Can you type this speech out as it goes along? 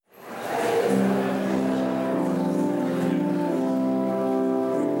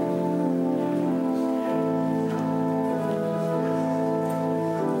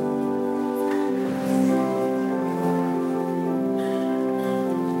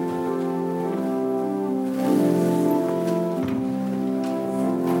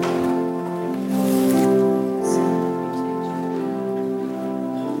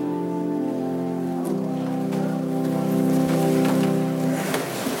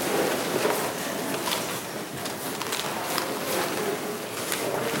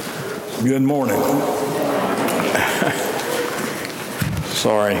Good morning.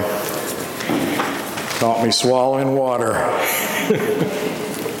 Sorry. Caught me swallowing water.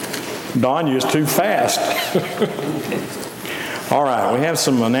 Don, you was too fast. All right, we have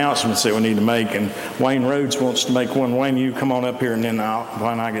some announcements that we need to make, and Wayne Rhodes wants to make one. Wayne, you come on up here, and then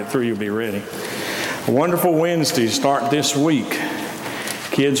when I get through, you'll be ready. A wonderful Wednesday start this week.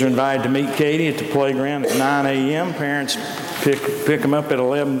 Kids are invited to meet Katie at the playground at 9 a.m. Parents pick them up at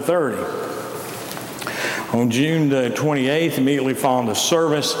 11:30. On June the 28th, immediately following the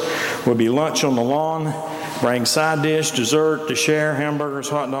service, will be lunch on the lawn. Bring side dish, dessert to share, hamburgers,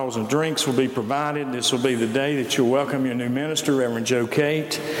 hot dogs, and drinks will be provided. This will be the day that you'll welcome your new minister, Reverend Joe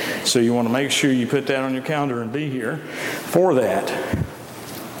Cate. So you want to make sure you put that on your calendar and be here for that.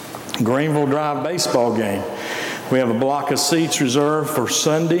 Greenville Drive baseball game. We have a block of seats reserved for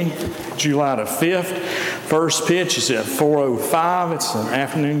Sunday, July the 5th. First pitch is at 4:05. It's an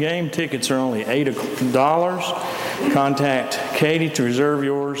afternoon game. Tickets are only $8. Contact Katie to reserve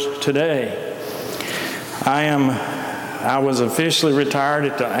yours today. I was officially retired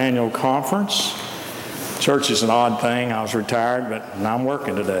at the annual conference. Church is an odd thing. I was retired, but now I'm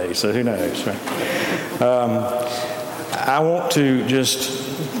working today, so who knows? I want to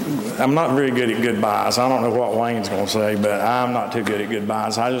I'm not very good at goodbyes. I don't know what Wayne's going to say, but I'm not too good at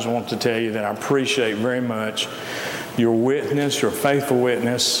goodbyes. I just want to tell you that I appreciate very much your witness, your faithful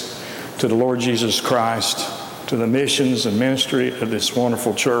witness to the Lord Jesus Christ, to the missions and ministry of this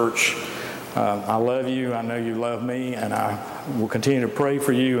wonderful church. I love you. I know you love me, and I will continue to pray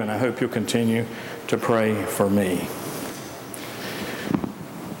for you, and I hope you'll continue to pray for me.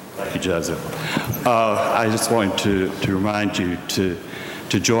 Thank you, Joseph. I just wanted to remind you to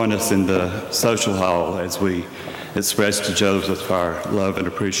join us in the social hall as we express to Joseph our love and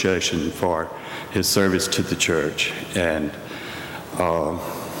appreciation for his service to the church. And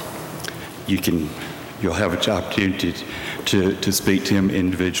you'll have an opportunity to speak to him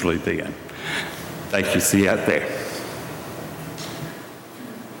individually then. Thank you. See you out there.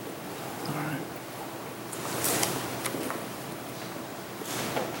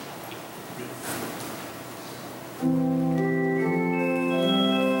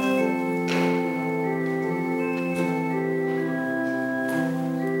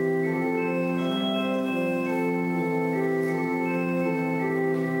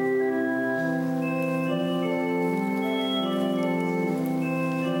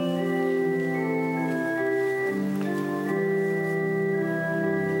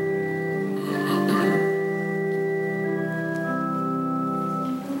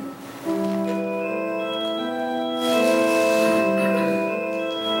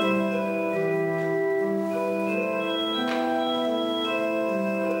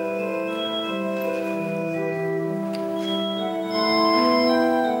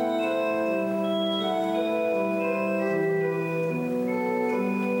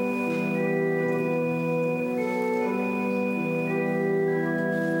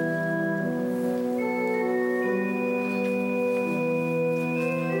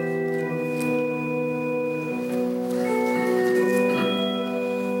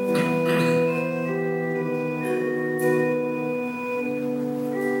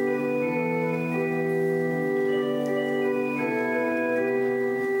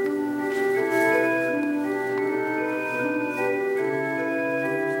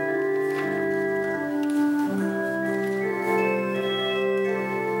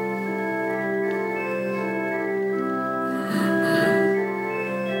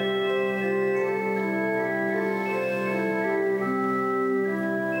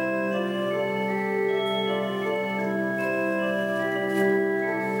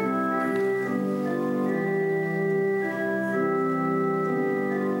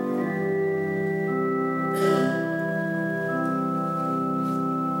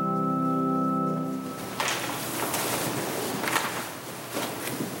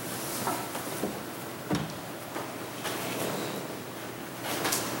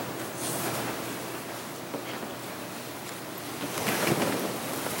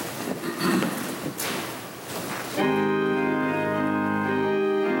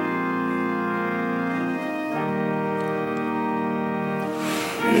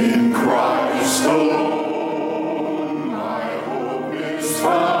 In Christ alone, my hope is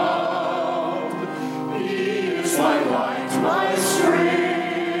found. He is my light, my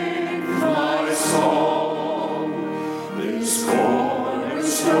strength, my song. This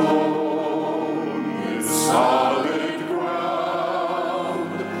cornerstone, this solid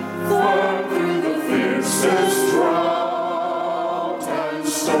ground, firm through the fiercest drought and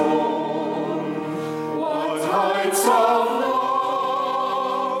storm. What heights of love,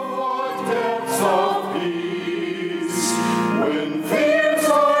 what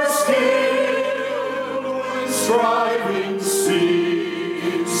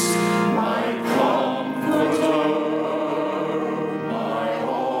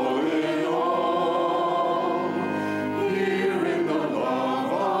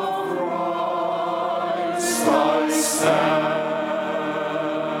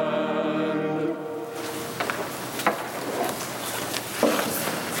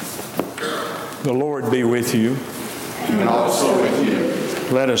The Lord be with you. And also with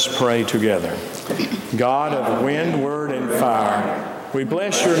you. Let us pray together. God of wind, word, and fire, we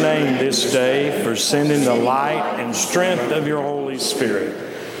bless your name this day for sending the light and strength of your Holy Spirit.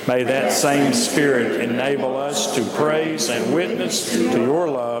 May that same Spirit enable us to praise and witness to your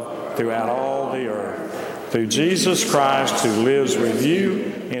love throughout all the earth. Through Jesus Christ, who lives with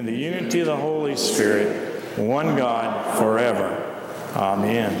you in the unity of the Holy Spirit, one God, forever.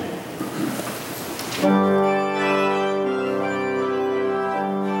 Amen.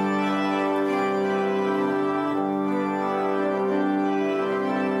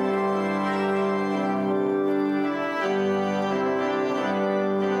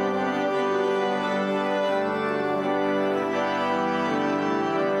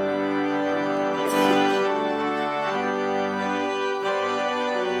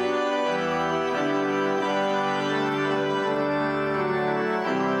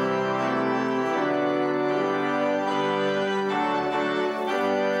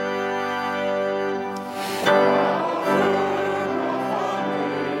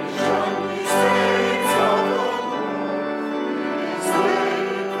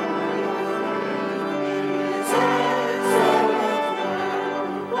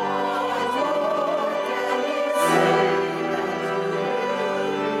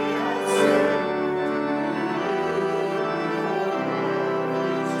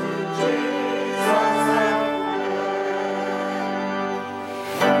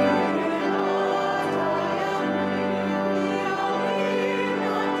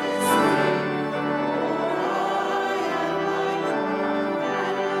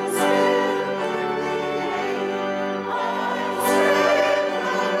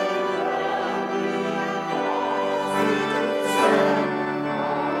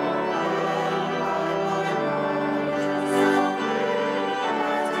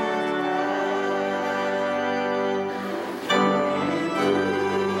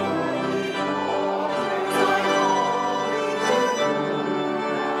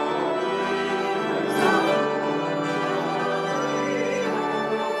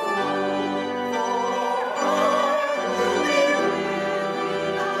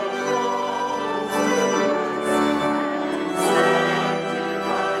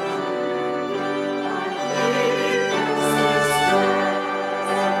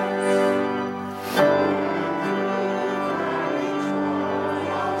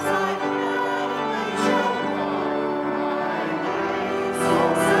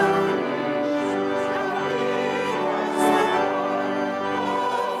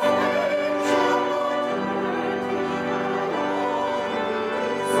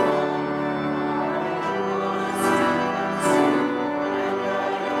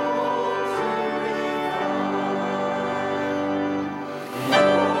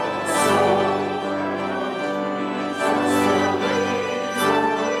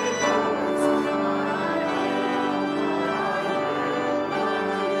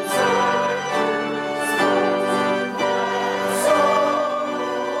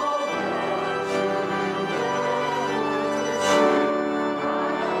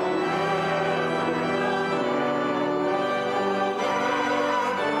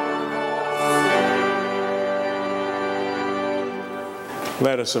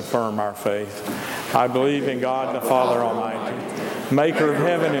 Let us affirm our faith. I believe in God the Father Almighty, maker of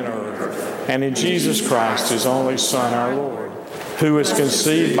heaven and earth, and in Jesus Christ, his only Son, our Lord, who was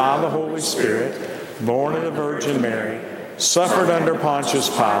conceived by the Holy Spirit, born of the Virgin Mary, suffered under Pontius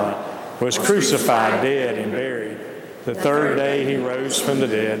Pilate, was crucified, dead, and buried. The third day he rose from the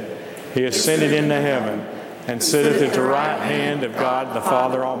dead. He ascended into heaven, and sitteth at the right hand of God the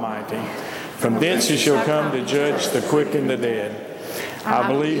Father Almighty. From thence he shall come to judge the quick and the dead. I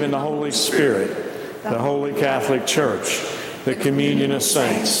believe in the Holy Spirit, the Holy Catholic Church, the communion of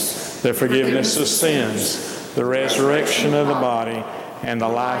saints, the forgiveness of sins, the resurrection of the body, and the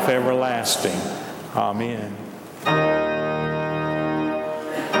life everlasting. Amen.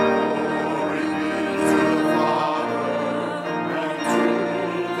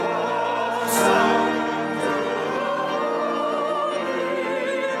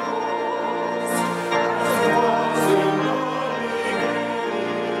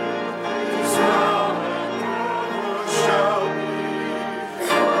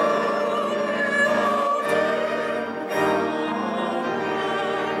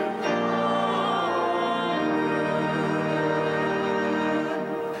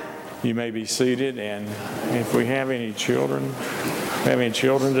 You may be seated, and if we have any children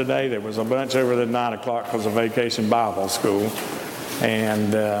today, there was a bunch over there at 9 o'clock because of Vacation Bible School,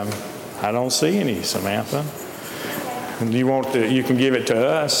 and I don't see any, Samantha. And you can give it to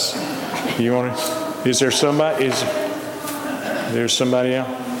us. You want to? Is there somebody? There's somebody else?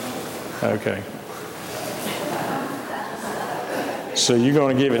 Okay. So you're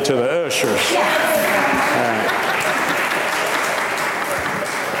going to give it to the ushers? All right.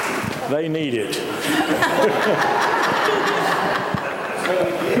 They need it.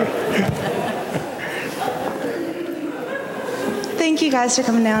 Thank you guys for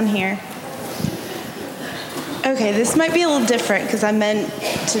coming down here. Okay, this might be a little different because I meant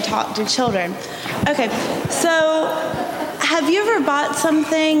to talk to children. Okay, so have you ever bought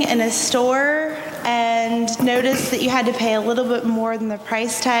something in a store and noticed that you had to pay a little bit more than the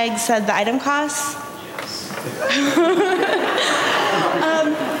price tag said the item costs?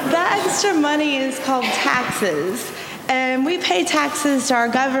 That extra money is called taxes. And we pay taxes to our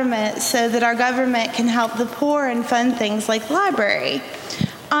government so that our government can help the poor and fund things like the library.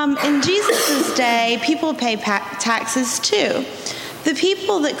 In Jesus' day, people pay taxes too. The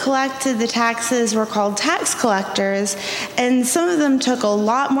people that collected the taxes were called tax collectors, and some of them took a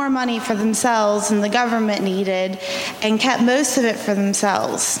lot more money for themselves than the government needed and kept most of it for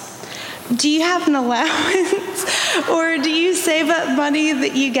themselves. Do you have an allowance, or do you save up money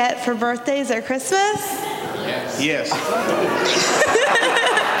that you get for birthdays or Christmas? Yes.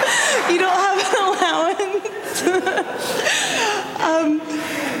 You don't have an allowance?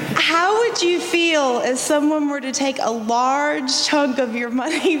 How would you feel if someone were to take a large chunk of your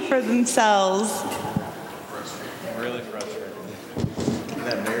money for themselves? Really frustrating. Isn't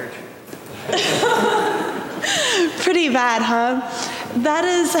that marriage? Pretty bad, huh?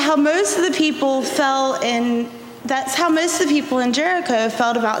 That's how most of the people in Jericho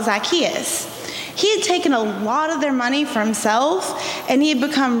felt about Zacchaeus. He had taken a lot of their money for himself, and he had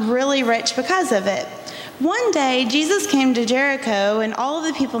become really rich because of it. One day, Jesus came to Jericho, and all of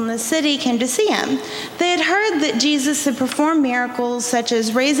the people in the city came to see him. They had heard that Jesus had performed miracles such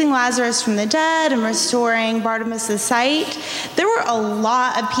as raising Lazarus from the dead and restoring Bartimaeus' sight. There were a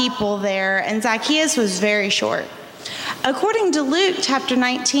lot of people there, and Zacchaeus was very short. According to Luke chapter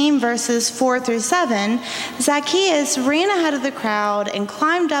 19, verses 4 through 7, Zacchaeus ran ahead of the crowd and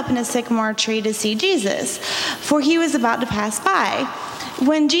climbed up in a sycamore tree to see Jesus, for he was about to pass by.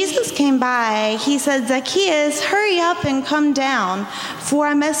 When Jesus came by, he said, "Zacchaeus, hurry up and come down, for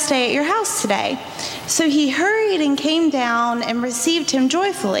I must stay at your house today." So he hurried and came down and received him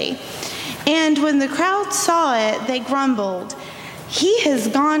joyfully. And when the crowd saw it, they grumbled, "He has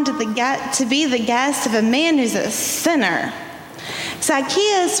gone to be the guest of a man who's a sinner."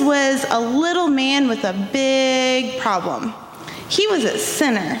 Zacchaeus was a little man with a big problem. He was a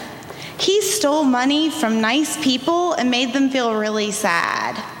sinner. He stole money from nice people and made them feel really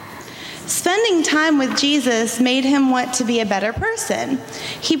sad. Spending time with Jesus made him want to be a better person.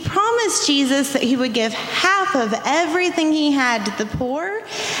 He promised Jesus that he would give half of everything he had to the poor,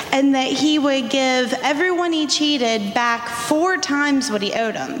 and that he would give everyone he cheated back 4 times what he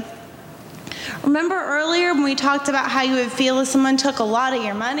owed them. Remember earlier when we talked about how you would feel if someone took a lot of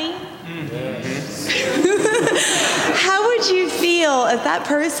your money? How would you feel if that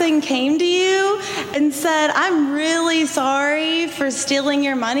person came to you and said, "I'm really sorry for stealing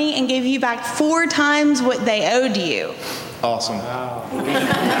your money," and gave you back 4 times what they owed you? Awesome.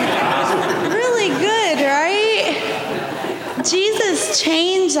 Really good, right? Jesus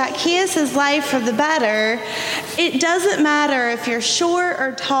changed Zacchaeus' life for the better. It doesn't matter if you're short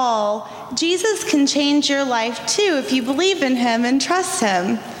or tall. Jesus can change your life too if you believe in him and trust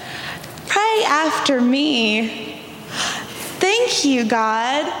him. Pray after me. Thank you,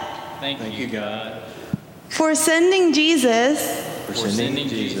 God. Thank you, God, for sending Jesus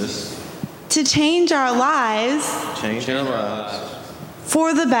to change our lives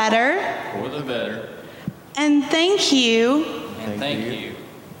for the better. And thank you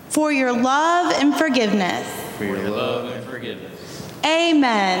for your love and forgiveness.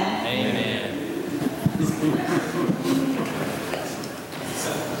 Amen.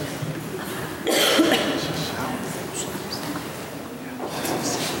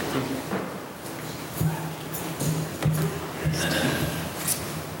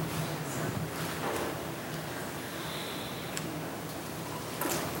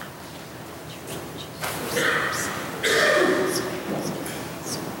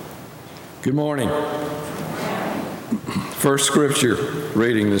 Good morning. First scripture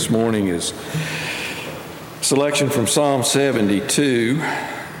reading this morning is selection from Psalm 72,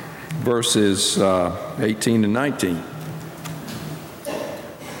 verses 18 and 19.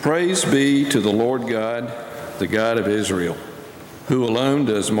 Praise be to the Lord God, the God of Israel, who alone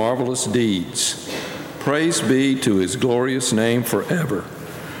does marvelous deeds. Praise be to his glorious name forever.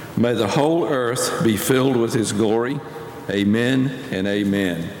 May the whole earth be filled with his glory. Amen and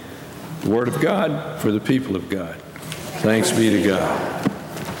amen. The Word of God for the people of God. Thanks be to God.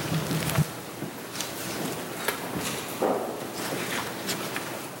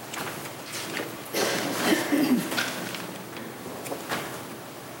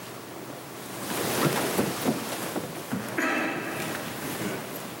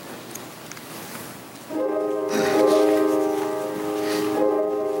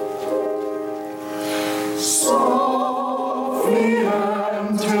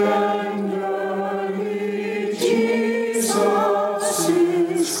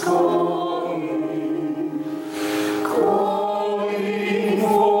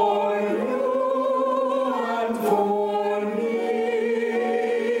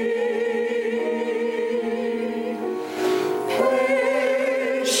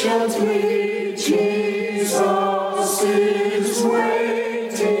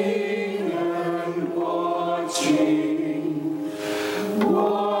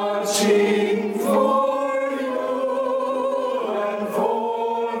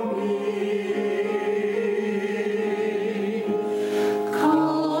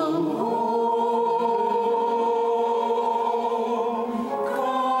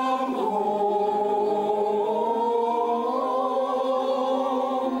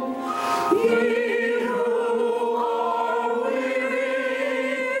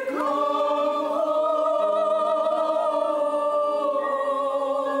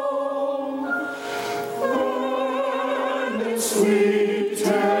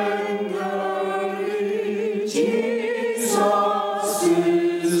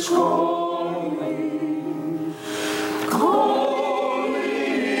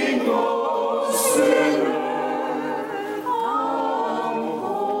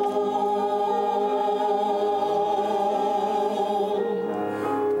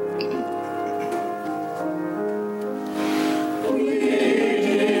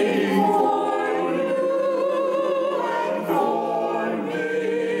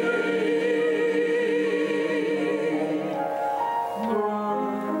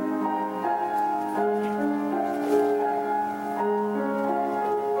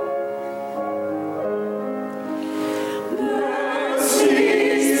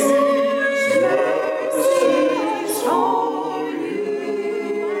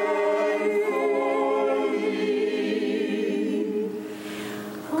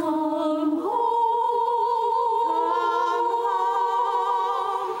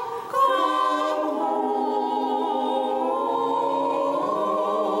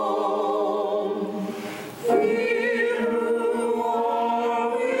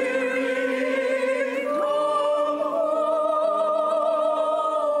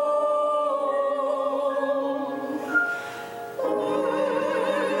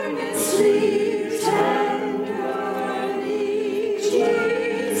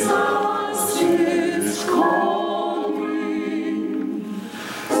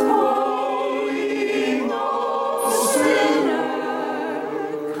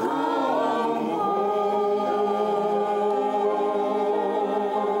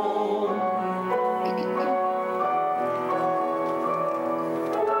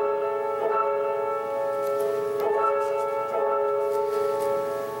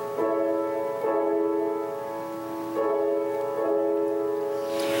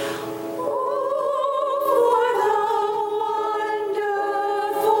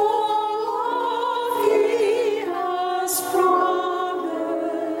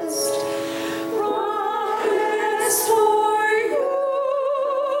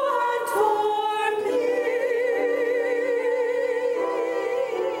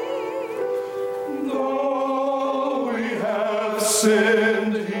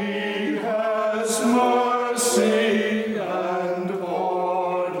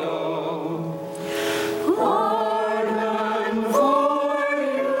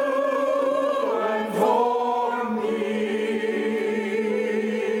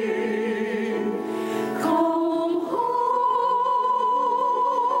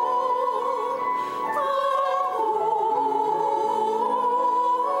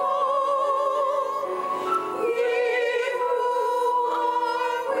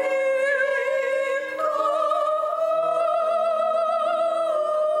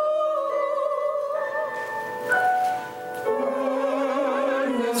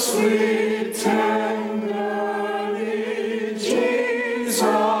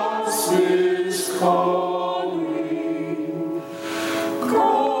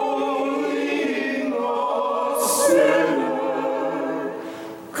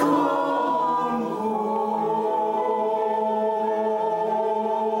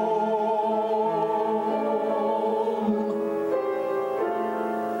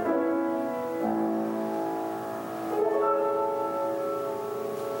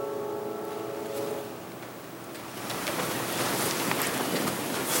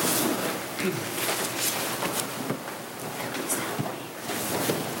 As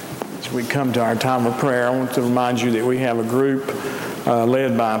we come to our time of prayer, I want to remind you that we have a group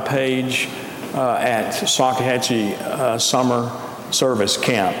led by Paige at Salkehatchie Summer Service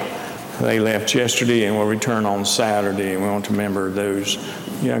Camp. They left yesterday and will return on Saturday, and we want to remember those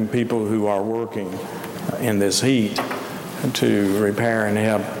young people who are working in this heat to repair and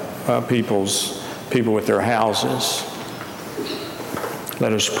help people with their houses.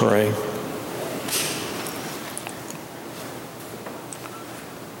 Let us pray.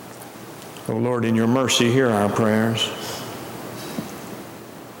 Oh Lord, in your mercy, hear our prayers.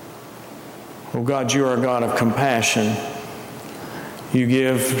 Oh God, you are a God of compassion. You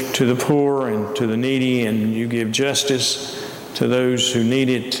give to the poor and to the needy, and you give justice to those who need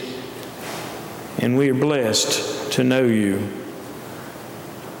it. And we are blessed to know you.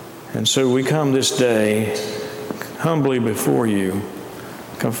 And so we come this day humbly before you,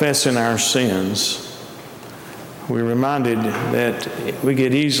 confessing our sins. We're reminded that we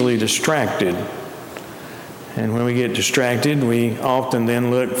get easily distracted. And when we get distracted, we often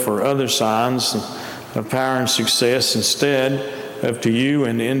then look for other signs of power and success instead of to you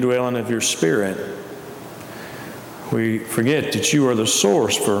and the indwelling of your Spirit. We forget that you are the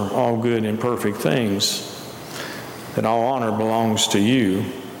source for all good and perfect things, that all honor belongs to you.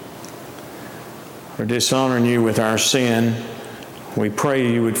 For dishonoring you with our sin, we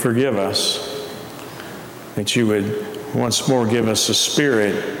pray you would forgive us, that you would once more give us a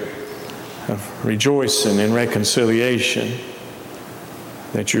spirit of rejoicing and reconciliation,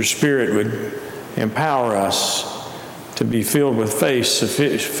 that your Spirit would empower us to be filled with faith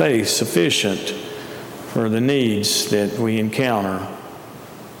sufficient for the needs that we encounter.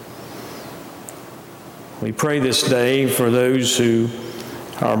 We pray this day for those who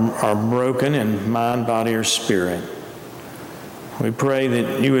are broken in mind, body, or spirit. We pray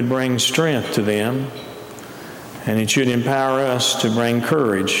that you would bring strength to them and that you'd empower us to bring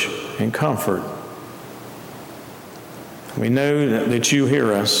courage and comfort. We know that you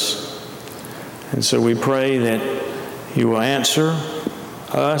hear us, and so we pray that you will answer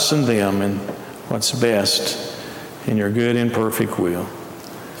us and them in what's best in your good and perfect will.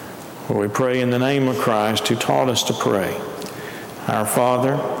 For we pray in the name of Christ, who taught us to pray. Our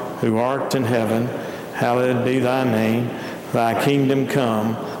Father, who art in heaven, hallowed be thy name. Thy kingdom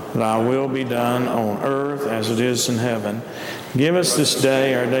come, thy will be done on earth as it is in heaven. Give us this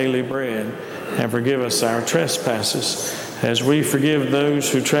day our daily bread, and forgive us our trespasses, as we forgive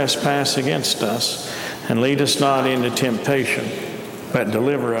those who trespass against us. And lead us not into temptation, but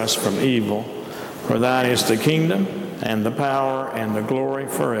deliver us from evil. For thine is the kingdom, and the power, and the glory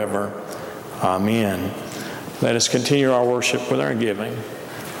forever. Amen. Let us continue our worship with our giving.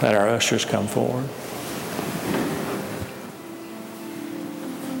 Let our ushers come forward.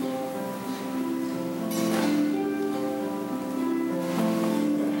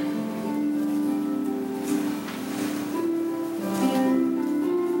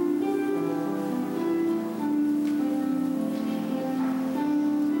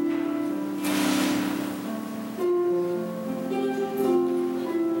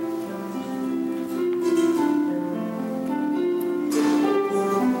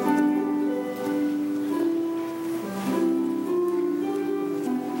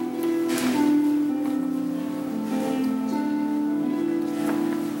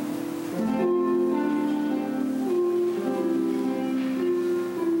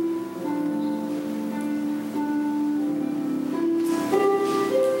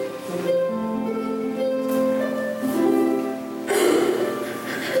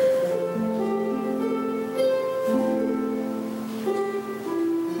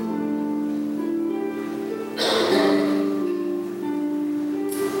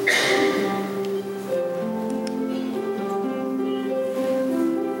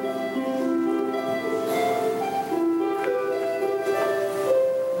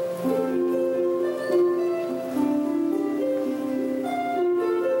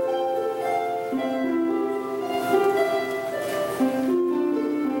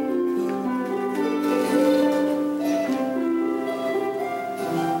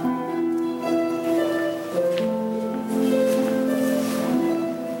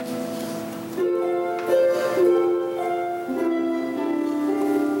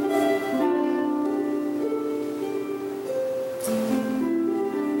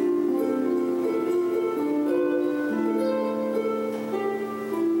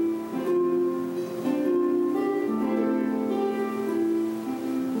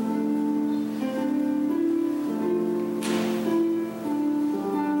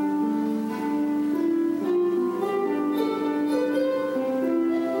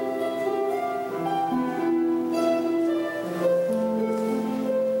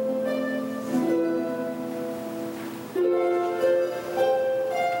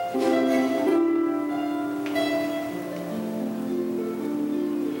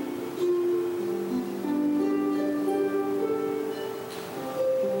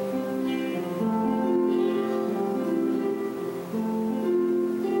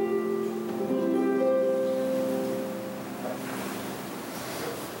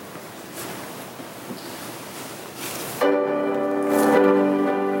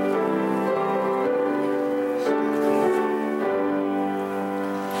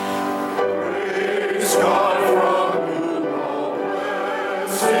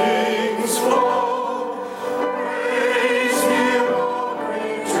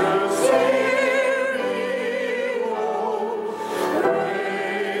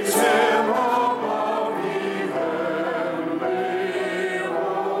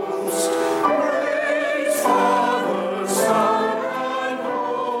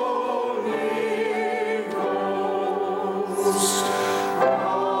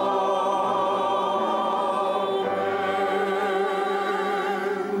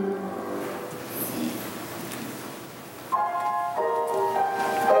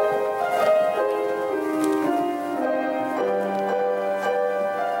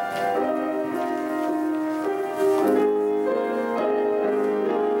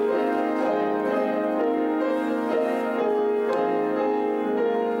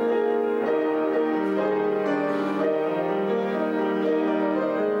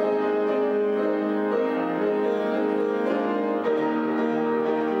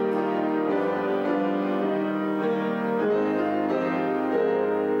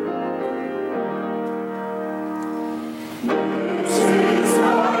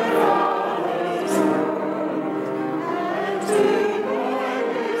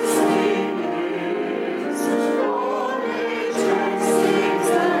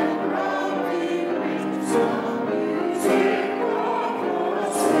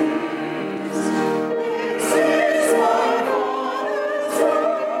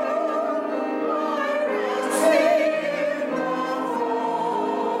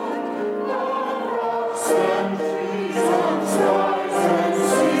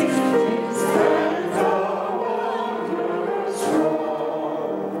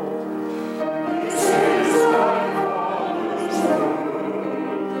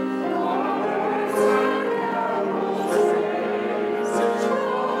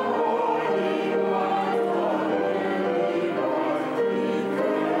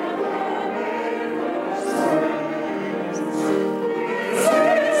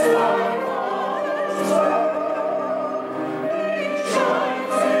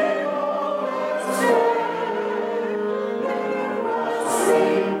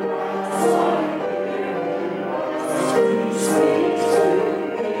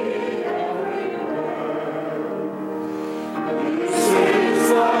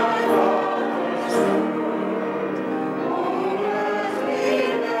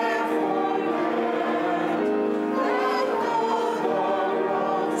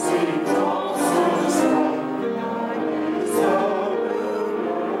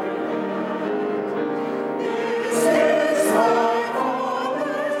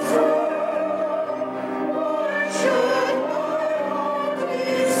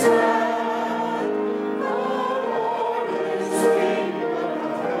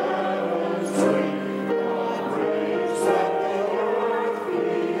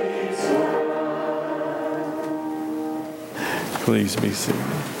 Please be seated.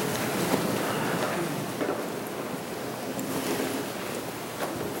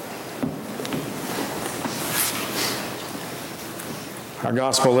 Our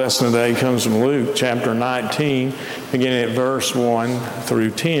gospel lesson today comes from Luke chapter 19, beginning at verse 1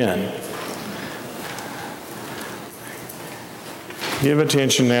 through 10. Give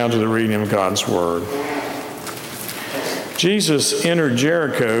attention now to the reading of God's Word. Jesus entered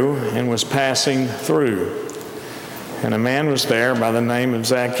Jericho and was passing through. And a man was there by the name of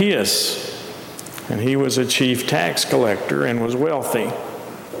Zacchaeus, and he was a chief tax collector and was wealthy.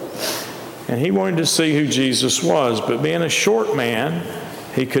 And he wanted to see who Jesus was, but being a short man,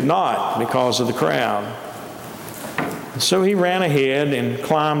 he could not because of the crowd. And so he ran ahead and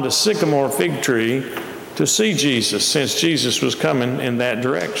climbed a sycamore fig tree to see Jesus, since Jesus was coming in that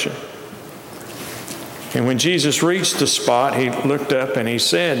direction. And when Jesus reached the spot, he looked up and he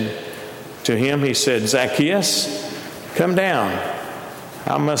said to him, Zacchaeus, come down.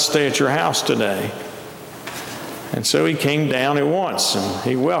 I must stay at your house today. And so he came down at once, and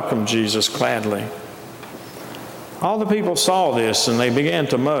he welcomed Jesus gladly. All the people saw this, and they began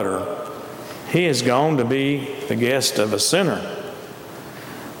to mutter, he has gone to be the guest of a sinner.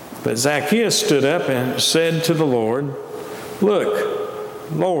 But Zacchaeus stood up and said to the Lord,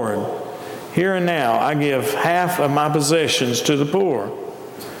 look, Lord, here and now I give half of my possessions to the poor.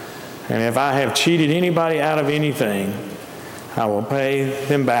 And if I have cheated anybody out of anything, I will pay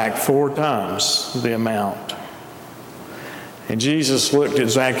them back 4 times the amount. And Jesus looked at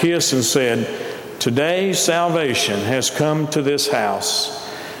Zacchaeus and said, today salvation has come to this house,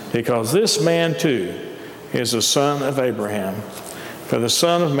 because this man too is a son of Abraham. For the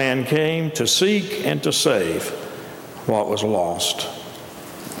Son of Man came to seek and to save what was lost.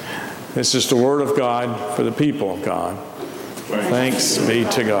 This is the word of God for the people of God. Thanks be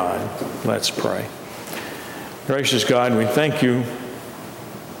to God. Let's pray. Gracious God, we thank you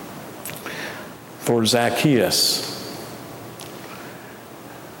for Zacchaeus.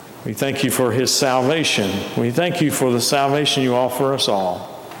 We thank you for his salvation. We thank you for the salvation you offer us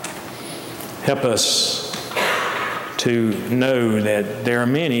all. Help us to know that there are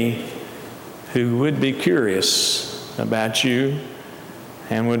many who would be curious about you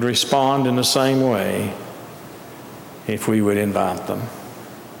and would respond in the same way if we would invite them.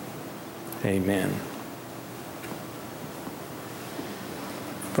 Amen.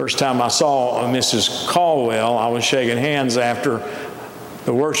 First time I saw Mrs. Caldwell, I was shaking hands after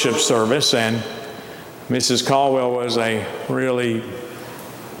the worship service, and Mrs. Caldwell was a really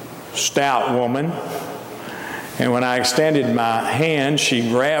stout woman. And when I extended my hand, she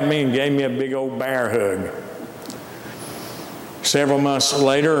grabbed me and gave me a big old bear hug. Several months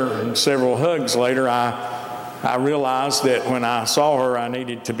later, and several hugs later, I realized that when I saw her, I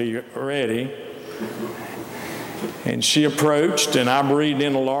needed to be ready. And she approached, and I breathed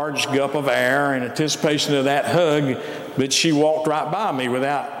in a large gulp of air in anticipation of that hug, but she walked right by me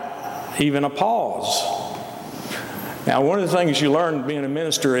without even a pause. Now, one of the things you learn being a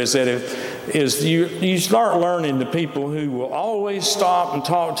minister is that you start learning the people who will always stop and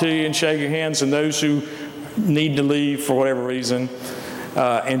talk to you and shake your hands, and those who need to leave for whatever reason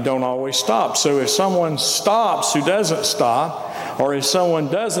and don't always stop. So if someone stops who doesn't stop, or if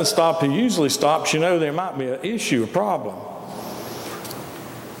someone doesn't stop who usually stops, you know there might be an issue, a problem.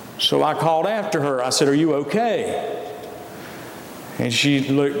 So I called after her. I said, "Are you okay?" And she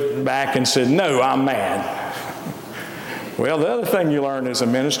looked back and said, "No, I'm mad." Well, the other thing you learn as a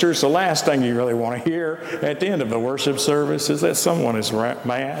minister is the last thing you really want to hear at the end of a worship service is that someone is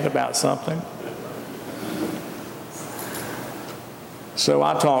mad about something. So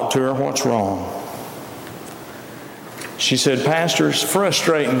I talked to her, "What's wrong?" She said, "Pastor, it's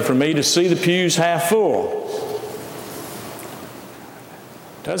frustrating for me to see the pews half full.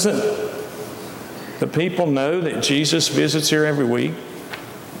 Doesn't the people know that Jesus visits here every week?"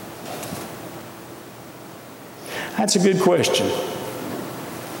 That's a good question.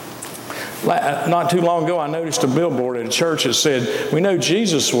 Not too long ago, I noticed a billboard at a church that said, "We know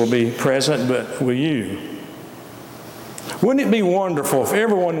Jesus will be present, but will you?" Wouldn't it be wonderful if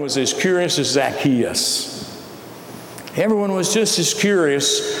everyone was as curious as Zacchaeus? Everyone was just as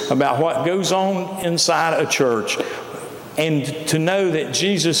curious about what goes on inside a church, and to know that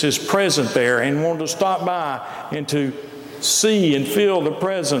Jesus is present there and want to stop by and to see and feel the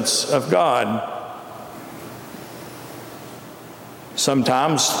presence of God.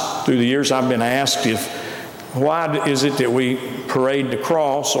 Sometimes through the years I've been asked why is it that we parade the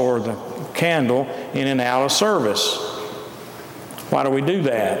cross or the candle in and out of service? Why do we do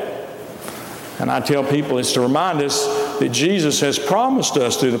that? And I tell people it's to remind us that Jesus has promised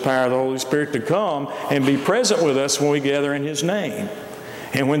us through the power of the Holy Spirit to come and be present with us when we gather in His name.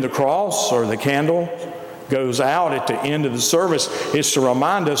 And when the cross or the candle goes out at the end of the service, it's to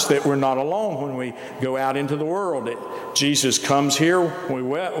remind us that we're not alone when we go out into the world. That Jesus comes here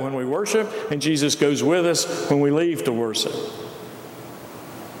when we worship, and Jesus goes with us when we leave to worship.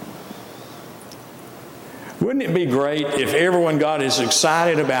 Wouldn't it be great if everyone got as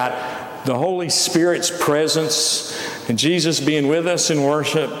excited about the Holy Spirit's presence and Jesus being with us in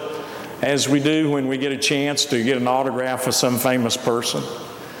worship as we do when we get a chance to get an autograph with some famous person?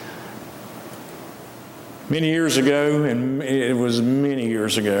 Many years ago, and it was many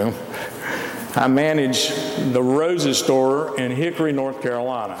years ago, I managed the Roses store in Hickory, North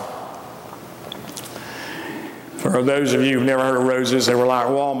Carolina. For those of you who've never heard of Roses, they were like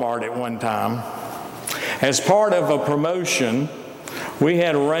Walmart at one time. As part of a promotion, we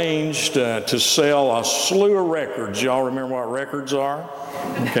had arranged to sell a slew of records. Y'all remember what records are?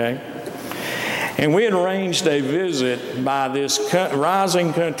 Okay. And we had arranged a visit by this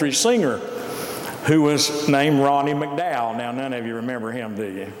rising country singer who was named Ronnie McDowell. Now, none of you remember him, do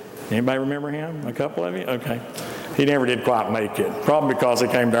you? Anybody remember him? A couple of you? Okay. He never did quite make it. Probably because he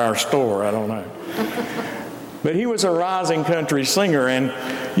came to our store. I don't know. But he was a rising country singer, and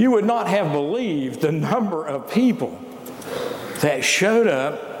you would not have believed the number of people that showed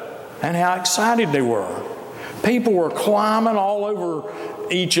up and how excited they were. People were climbing all over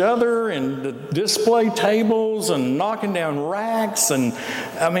each other and the display tables and knocking down racks, and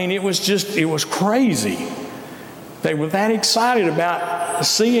I mean, it was crazy. They were that excited about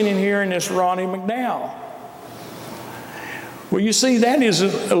seeing and hearing this Ronnie McDowell. Well, you see, that is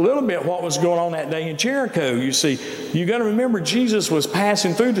a little bit what was going on that day in Jericho. You see, you got to remember Jesus was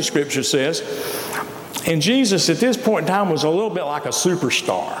passing through, the scripture says, and Jesus at this point in time was a little bit like a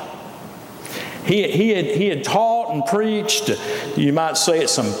superstar. He had taught and preached, you might say, at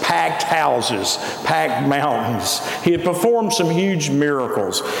some packed houses, packed mountains. He had performed some huge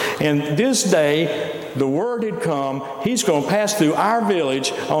miracles. And this day, the word had come, he's going to pass through our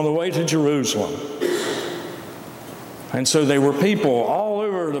village on the way to Jerusalem. And so there were people all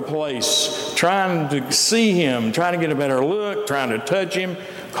over the place trying to see him, trying to get a better look, trying to touch him,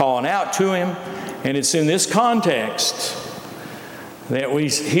 calling out to him. And it's in this context that we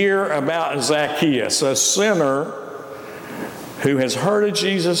hear about Zacchaeus, a sinner who has heard of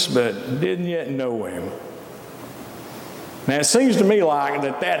Jesus but didn't yet know him. Now, it seems to me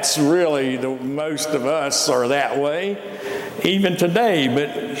like that's really most of us are that way, even today,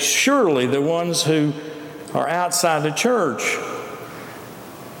 but surely the ones who are outside the church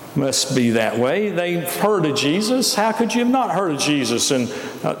must be that way. They've heard of Jesus. How could you have not heard of Jesus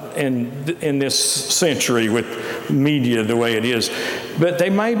in this century with media the way it is? But they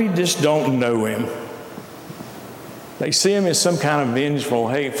maybe just don't know him. They see him as some kind of vengeful,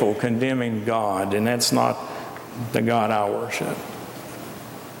 hateful, condemning God, and that's not the God I worship.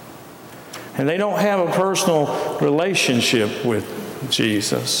 And they don't have a personal relationship with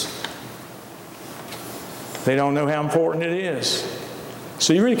Jesus. They don't know how important it is.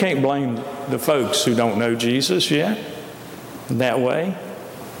 So you really can't blame the folks who don't know Jesus yet that way.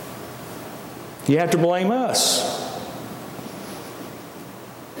 You have to blame us.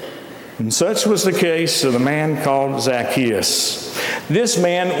 And such was the case of the man called Zacchaeus. This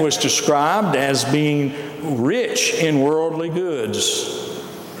man was described as being rich in worldly goods.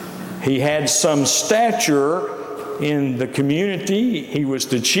 He had some stature in the community. He was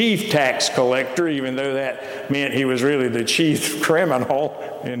the chief tax collector, even though that meant he was really the chief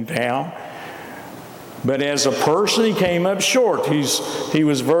criminal in town. But as a person, he came up short. He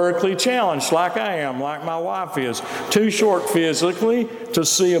was vertically challenged, like I am, like my wife is. Too short physically to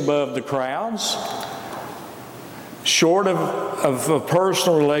see above the crowds. Short of a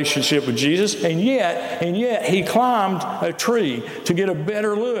personal relationship with Jesus. And yet he climbed a tree to get a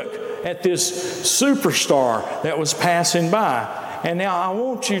better look at this superstar that was passing by. And now I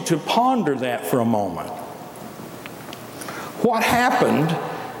want you to ponder that for a moment. What happened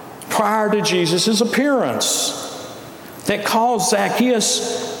prior to Jesus' appearance that caused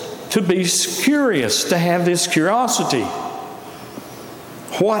Zacchaeus to be curious, to have this curiosity.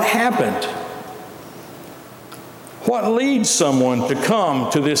 What happened? What leads someone to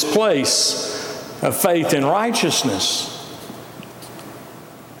come to this place of faith and righteousness?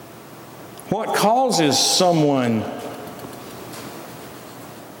 What causes someone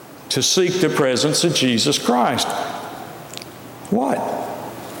to seek the presence of Jesus Christ? What?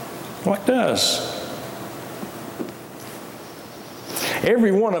 What does?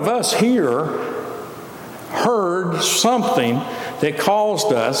 Every one of us here heard something that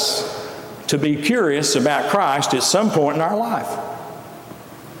caused us to be curious about Christ at some point in our life.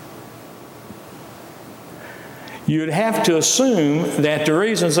 You'd have to assume that the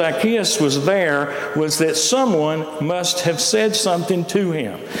reason Zacchaeus was there was that someone must have said something to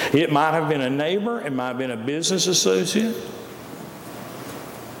him. It might have been a neighbor, it might have been a business associate.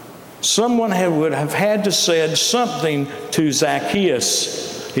 Someone would have had to said something to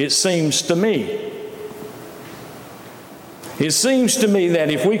Zacchaeus, it seems to me. It seems to me that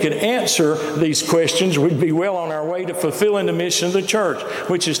if we could answer these questions, we'd be well on our way to fulfilling the mission of the church,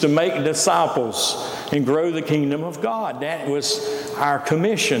 which is to make disciples and grow the kingdom of God. That was our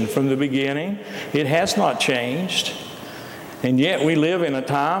commission from the beginning. It has not changed. And yet we live in a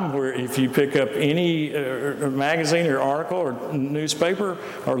time where if you pick up any magazine or article or newspaper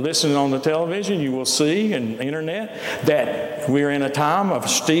or listen on the television, you will see, and internet, that we're in a time of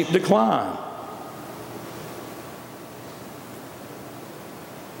steep decline.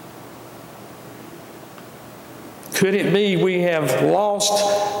 Could it be we have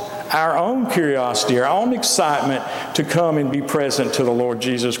lost our own curiosity, our own excitement to come and be present to the Lord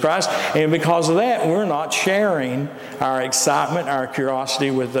Jesus Christ? And because of that, we're not sharing our excitement, our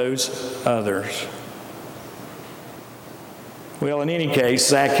curiosity with those others. Well, in any case,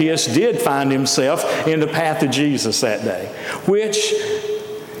 Zacchaeus did find himself in the path of Jesus that day, which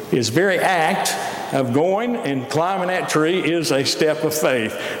his very act of going and climbing that tree is a step of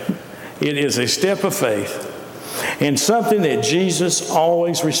faith. It is a step of faith. And something that Jesus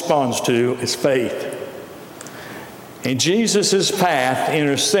always responds to is faith. And Jesus' path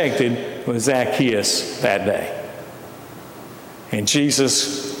intersected with Zacchaeus that day. And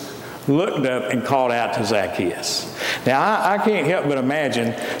Jesus looked up and called out to Zacchaeus. Now, I can't help but imagine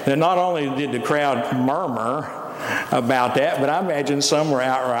that not only did the crowd murmur about that, but I imagine some were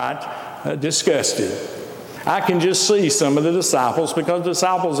outright disgusted. I can just see some of the disciples, because the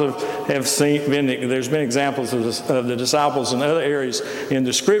disciples there's been examples of the disciples in other areas in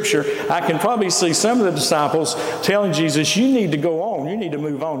the Scripture. I can probably see some of the disciples telling Jesus, you need to go on, you need to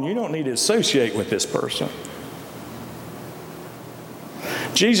move on, you don't need to associate with this person.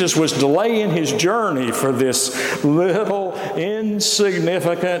 Jesus was delaying his journey for this little,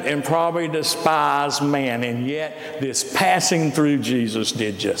 insignificant, and probably despised man, and yet this passing through Jesus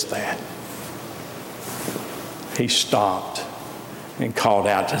did just that. He stopped and called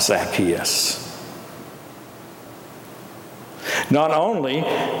out to Zacchaeus. Not only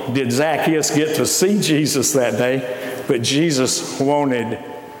did Zacchaeus get to see Jesus that day, but Jesus wanted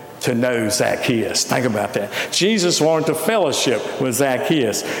to know Zacchaeus. Think about that. Jesus wanted to fellowship with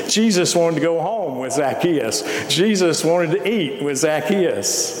Zacchaeus. Jesus wanted to go home with Zacchaeus. Jesus wanted to eat with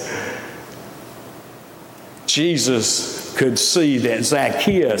Zacchaeus. Jesus could see that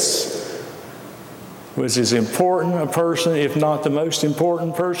Zacchaeus was as important a person, if not the most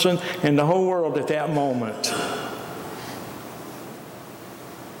important person in the whole world at that moment.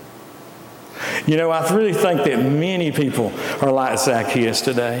 You know, I really think that many people are like Zacchaeus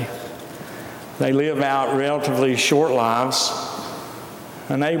today. They live out relatively short lives,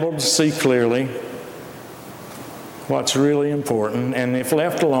 unable to see clearly what's really important, and if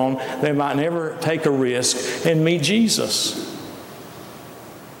left alone, they might never take a risk and meet Jesus.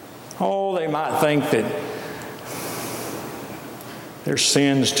 Oh, they might think that their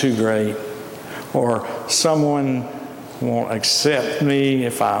sin's too great, or someone won't accept me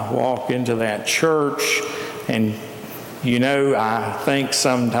if I walk into that church. And, you know, I think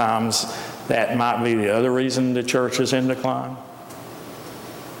sometimes that might be the other reason the church is in decline,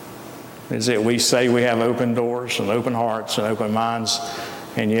 is that we say we have open doors and open hearts and open minds,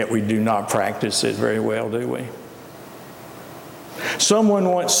 and yet we do not practice it very well, do we? Someone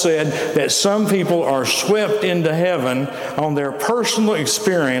once said that some people are swept into heaven on their personal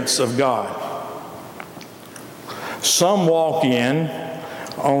experience of God. Some walk in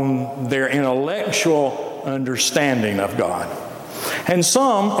on their intellectual understanding of God. And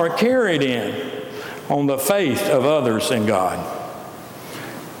some are carried in on the faith of others in God.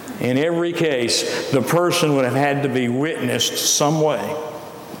 In every case, the person would have had to be witnessed some way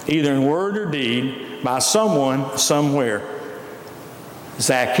either in word or deed, by someone, somewhere.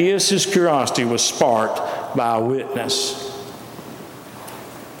 Zacchaeus' curiosity was sparked by a witness.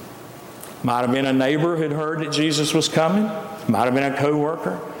 Might have been a neighbor who'd heard that Jesus was coming. Might have been a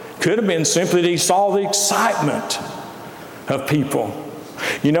co-worker. Could have been simply that he saw the excitement of people.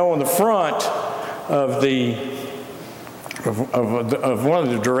 You know, on the front of one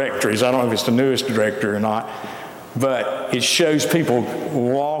of the directories, I don't know if it's the newest directory or not, but it shows people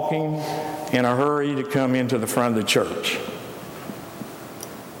walking in a hurry to come into the front of the church.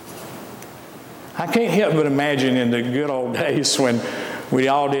 I can't help but imagine in the good old days when we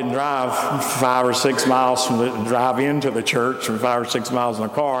all didn't drive 5 or 6 miles drive into the church from 5 or 6 miles in a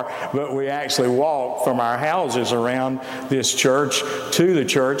car, but we actually walked from our houses around this church to the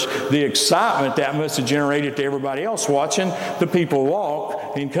church. The excitement that must have generated to everybody else watching the people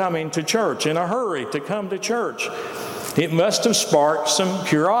walk and coming to church in a hurry to come to church. It must have sparked some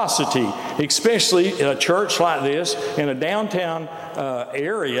curiosity, especially in a church like this in a downtown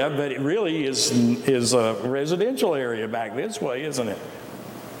area, but it really is a residential area back this way, isn't it?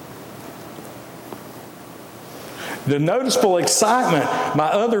 The noticeable excitement by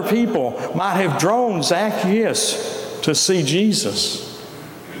other people might have drawn Zacchaeus to see Jesus.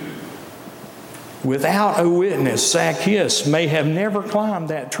 Without a witness, Zacchaeus may have never climbed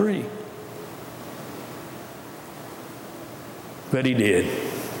that tree. But he did.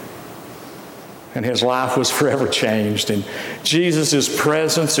 And his life was forever changed. And Jesus'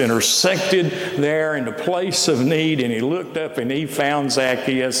 presence intersected there in the place of need, and he looked up and he found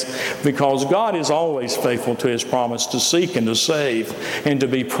Zacchaeus, because God is always faithful to his promise to seek and to save and to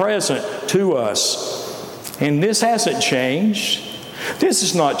be present to us. And this hasn't changed. This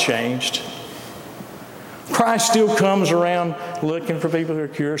has not changed. Christ still comes around looking for people who are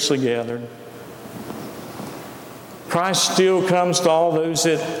curiously gathered. Christ still comes to all those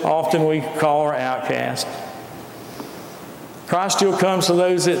that often we call our outcasts. Christ still comes to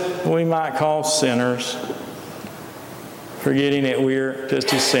those that we might call sinners, forgetting that we're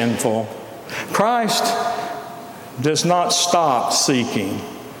just as sinful. Christ does not stop seeking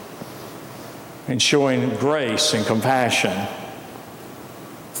and showing grace and compassion.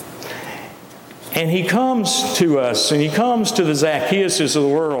 And he comes to us, and he comes to the Zacchaeuses of the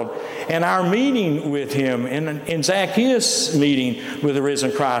world. And our meeting with him, in Zacchaeus' meeting with the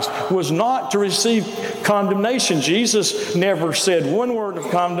risen Christ, was not to receive condemnation. Jesus never said one word of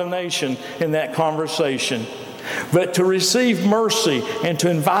condemnation in that conversation, but to receive mercy and to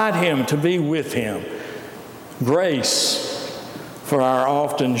invite him to be with him. Grace for our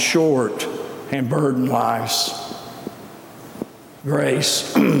often short and burdened lives.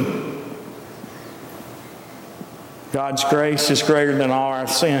 Grace. God's grace is greater than all our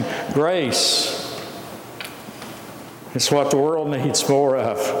sin. Grace is what the world needs more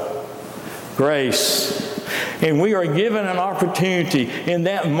of. Grace. And we are given an opportunity in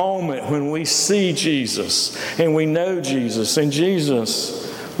that moment when we see Jesus and we know Jesus, and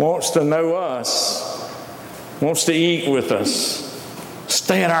Jesus wants to know us, wants to eat with us,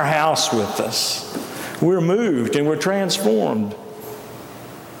 stay in our house with us. We're moved and we're transformed.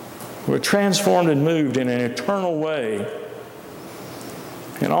 We're transformed and moved in an eternal way.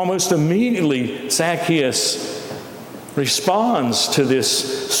 And almost immediately, Zacchaeus responds to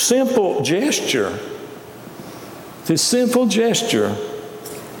this simple gesture. This simple gesture.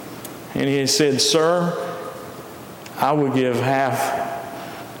 And he said, "Sir, I will give half,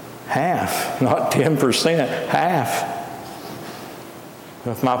 not 10%, half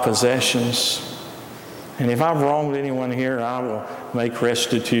of my possessions. And if I've wronged anyone here, I will make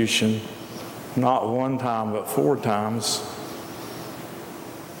restitution, not one time, but 4 times.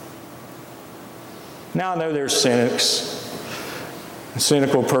 Now I know there's cynics. A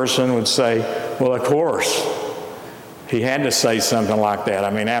cynical person would say, well, of course, he had to say something like that. I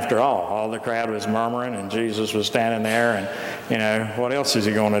mean, after all the crowd was murmuring and Jesus was standing there, and, what else is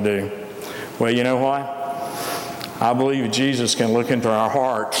he going to do? Well, you know what? I believe Jesus can look into our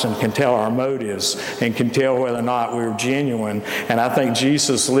hearts and can tell our motives and can tell whether or not we're genuine. And I think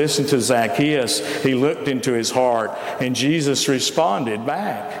Jesus listened to Zacchaeus. He looked into his heart, and Jesus responded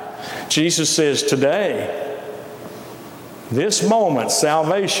back. Jesus says, today, this moment,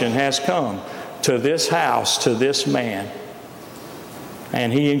 salvation has come to this house, to this man.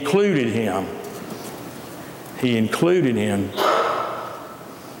 And he included him. He included him.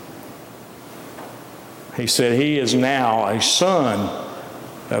 He said he is now a son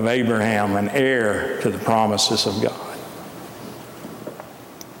of Abraham, an heir to the promises of God.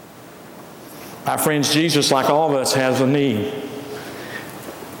 My friends, Jesus, like all of us, has a need.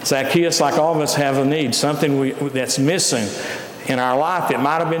 Zacchaeus, like all of us, have a need, something that's missing. in our life. It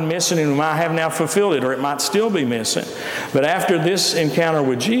might have been missing and we might have now fulfilled it, or it might still be missing. But after this encounter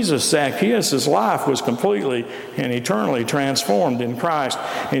with Jesus, Zacchaeus' life was completely and eternally transformed in Christ.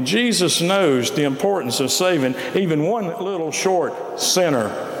 And Jesus knows the importance of saving even one little short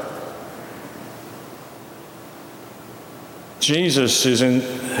sinner. Jesus,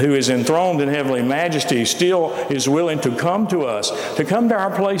 who is enthroned in heavenly majesty, still is willing to come to us, to come to our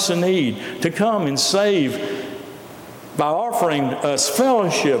place of need, to come and save by offering us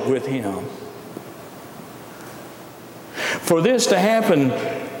fellowship with Him. For this to happen,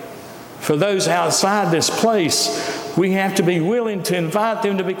 for those outside this place, we have to be willing to invite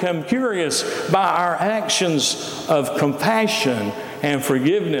them to become curious by our actions of compassion and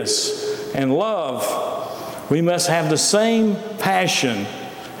forgiveness and love. We must have the same passion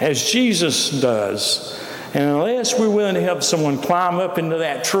as Jesus does. And unless we're willing to help someone climb up into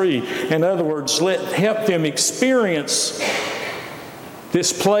that tree, in other words, help them experience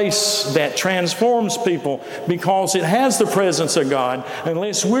this place that transforms people because it has the presence of God,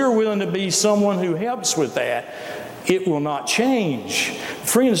 unless we're willing to be someone who helps with that, it will not change.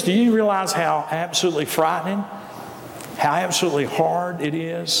 Friends, do you realize how absolutely frightening, how absolutely hard it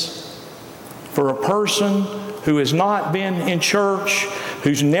is for a person who has not been in church,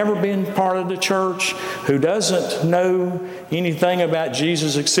 who's never been part of the church, who doesn't know anything about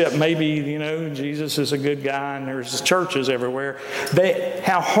Jesus except maybe, Jesus is a good guy and there's churches everywhere.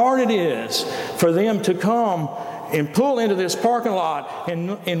 How hard it is for them to come and pull into this parking lot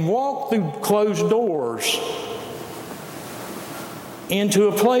and walk through closed doors into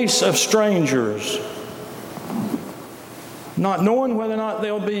a place of strangers, not knowing whether or not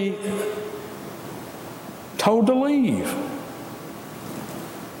they'll be told to leave.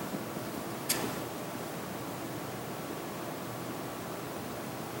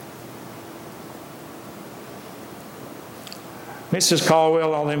 Mrs.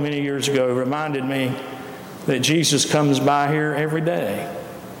 Caldwell, all that many years ago, reminded me that Jesus comes by here every day.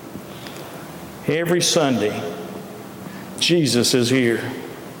 Every Sunday, Jesus is here,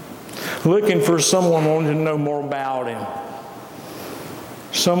 looking for someone wanting to know more about Him.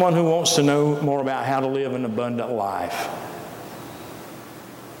 Someone who wants to know more about how to live an abundant life.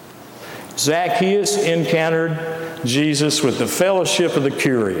 Zacchaeus encountered Jesus with the fellowship of the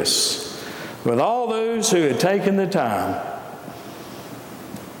curious, with all those who had taken the time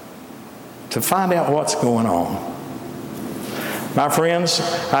to find out what's going on. My friends,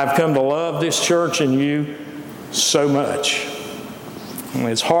 I've come to love this church and you so much. And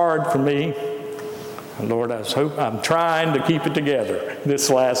it's hard for me. Lord, I'm trying to keep it together this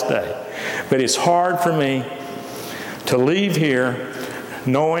last day. But it's hard for me to leave here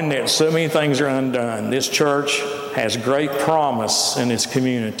knowing that so many things are undone. This church has great promise in its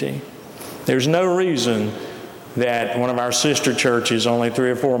community. There's no reason that one of our sister churches only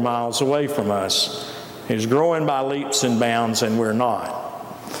 3 or 4 miles away from us is growing by leaps and bounds and we're not.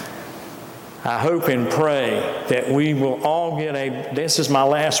 I hope and pray that we will all this is my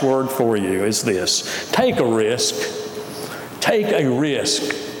last word for you, is this. Take a risk. Take a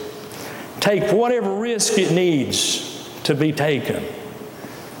risk. Take whatever risk it needs to be taken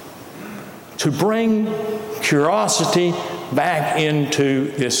to bring curiosity back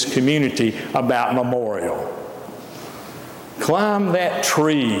into this community about Memorial. Climb that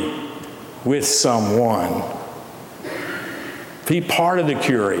tree with someone. Be part of the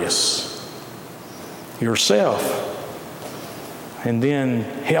curious yourself, and then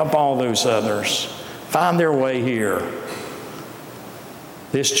help all those others find their way here.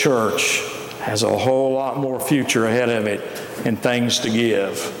 This church has a whole lot more future ahead of it and things to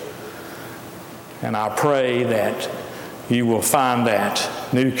give. And I pray that you will find that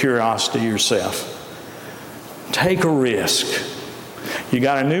new curiosity yourself. Take a risk. You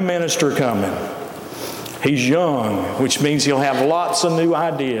got a new minister coming. He's young, which means he'll have lots of new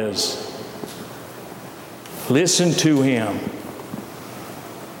ideas. Listen to him.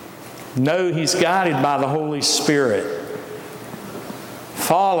 Know he's guided by the Holy Spirit.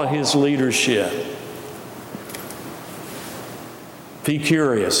 Follow his leadership. Be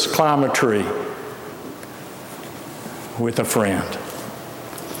curious. Climb a tree with a friend.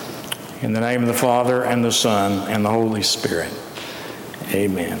 In the name of the Father, and the Son, and the Holy Spirit.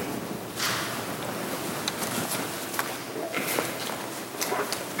 Amen.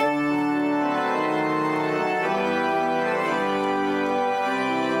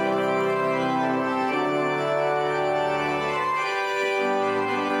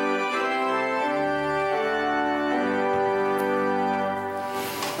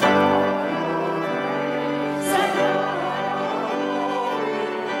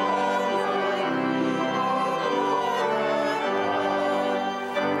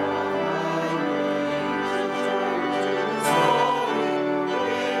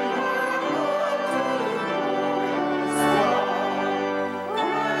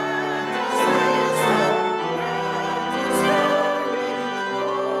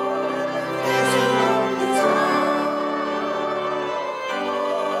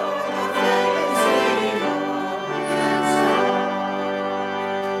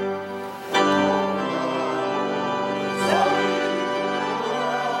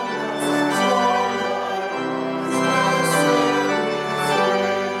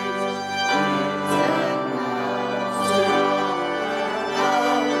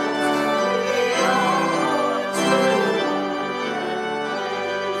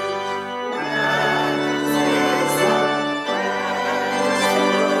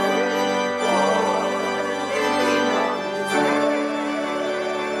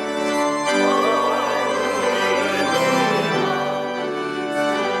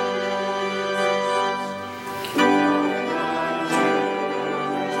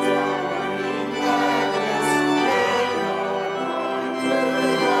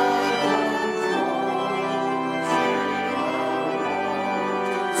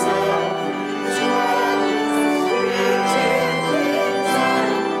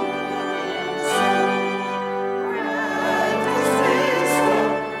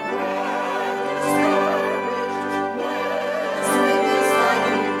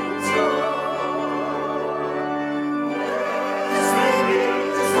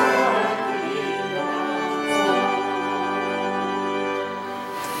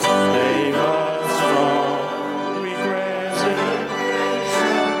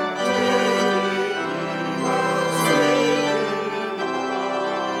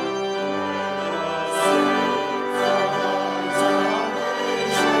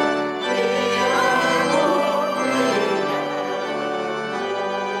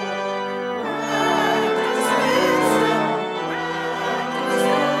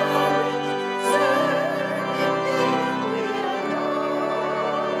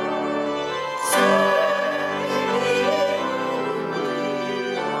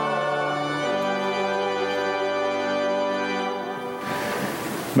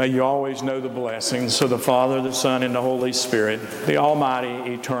 May you always know the blessings of the Father, the Son, and the Holy Spirit, the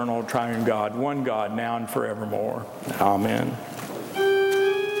Almighty, eternal, triune God, one God, now and forevermore. Amen.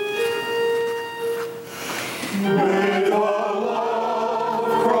 May the love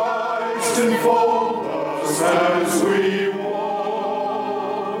of Christ enfold us as we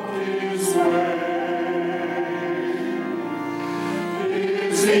walk His way.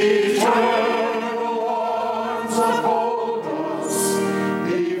 His